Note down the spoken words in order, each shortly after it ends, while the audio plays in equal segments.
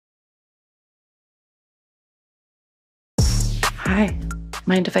Hi.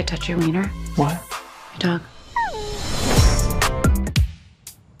 Mind if I touch your wiener? What? Your dog.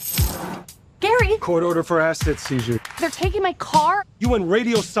 Gary! Court order for asset seizure. They're taking my car? You went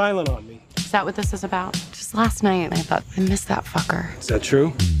radio silent on me. Is that what this is about? Just last night, I thought, I missed that fucker. Is that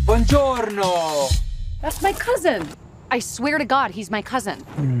true? Buongiorno! That's my cousin. I swear to God, he's my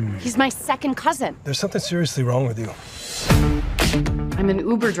cousin. He's my second cousin. There's something seriously wrong with you. I'm an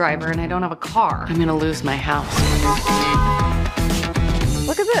Uber driver and I don't have a car. I'm gonna lose my house.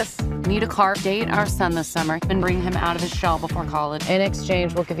 Look at this. Need a car, date our son this summer, and bring him out of his shell before college. In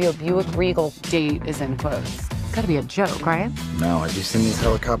exchange, we'll give you a Buick Regal. Date is in quotes. It's gotta be a joke, right? No, have you seen these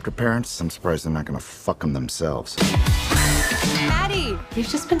helicopter parents? I'm surprised they're not gonna fuck them themselves. Maddie! We've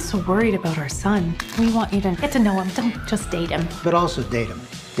just been so worried about our son. We want you to get to know him. Don't just date him. But also date him.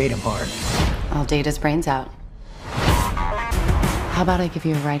 Date him hard. I'll date his brains out. How about I give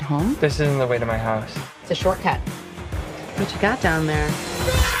you a ride home? This isn't the way to my house. It's a shortcut. What you got down there?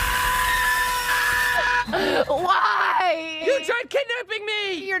 Why? You tried kidnapping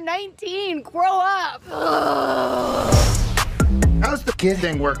me! You're 19. Grow up. How's the kid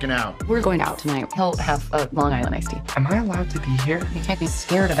thing working out? We're going out tonight. He'll have a Long Island iced tea. Am I allowed to be here? You can't be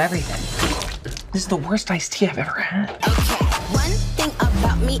scared of everything. This is the worst iced tea I've ever had. Okay, one thing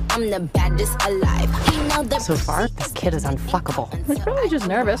about me, I'm the baddest alive. You know the So far, this kid is unfuckable. He's probably just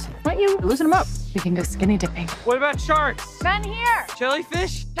nervous. Why don't you loosen him up? We can go skinny dipping. What about sharks? None here.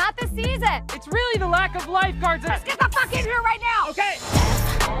 Jellyfish? Not this season. It's really the lack of lifeguards. Let's get the fuck in here right now. Okay.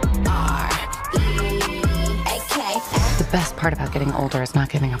 R-E-A-K. The best part about getting older is not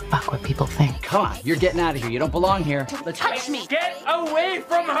giving a fuck what people think. Come on, you're getting out of here. You don't belong here. Let's Touch me. Get away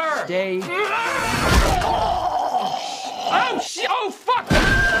from her! stay. Oh, shit! Oh, fuck!